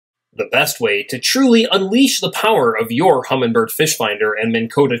The best way to truly unleash the power of your Humminbird Fish Finder and Minn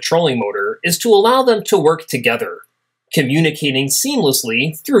Kota trolling motor is to allow them to work together, communicating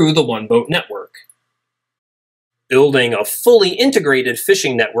seamlessly through the One Boat network. Building a fully integrated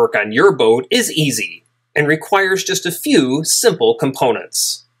fishing network on your boat is easy and requires just a few simple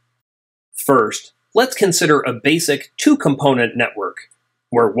components. First, let's consider a basic two-component network,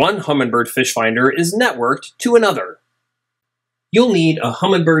 where one Humminbird Fish Finder is networked to another. You'll need a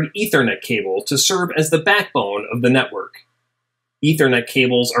Humminbird Ethernet cable to serve as the backbone of the network. Ethernet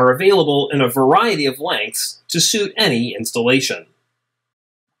cables are available in a variety of lengths to suit any installation.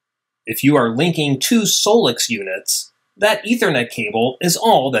 If you are linking two Solix units, that Ethernet cable is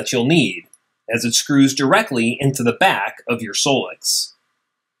all that you'll need, as it screws directly into the back of your Solix.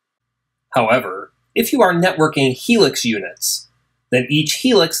 However, if you are networking Helix units, then each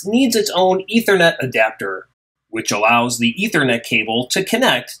Helix needs its own Ethernet adapter, which allows the Ethernet cable to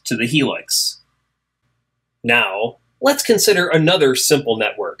connect to the Helix. Now, let's consider another simple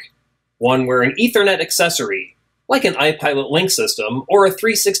network, one where an Ethernet accessory, like an iPilot Link system or a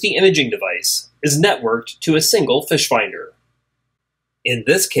 360 imaging device, is networked to a single fish finder. In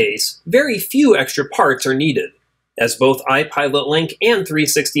this case, very few extra parts are needed, as both iPilot Link and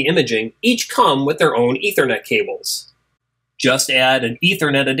 360 imaging each come with their own Ethernet cables. Just add an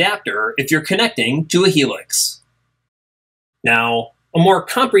Ethernet adapter if you're connecting to a Helix. Now, a more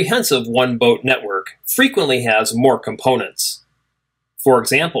comprehensive one-boat network frequently has more components. For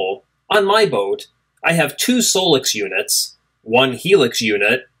example, on my boat, I have two Solix units, one Helix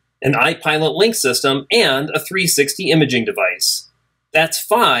unit, an iPilot Link system, and a 360 imaging device. That's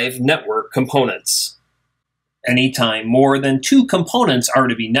 5 network components. Anytime more than 2 components are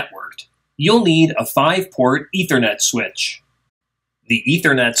to be networked, you'll need a 5-port Ethernet switch. The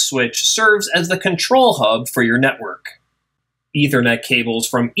Ethernet switch serves as the control hub for your network. Ethernet cables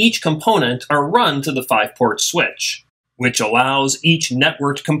from each component are run to the 5-port switch, which allows each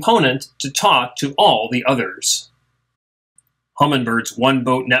networked component to talk to all the others. Humminbird's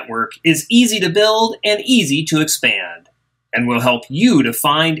one-boat network is easy to build and easy to expand, and will help you to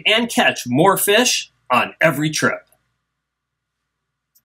find and catch more fish on every trip.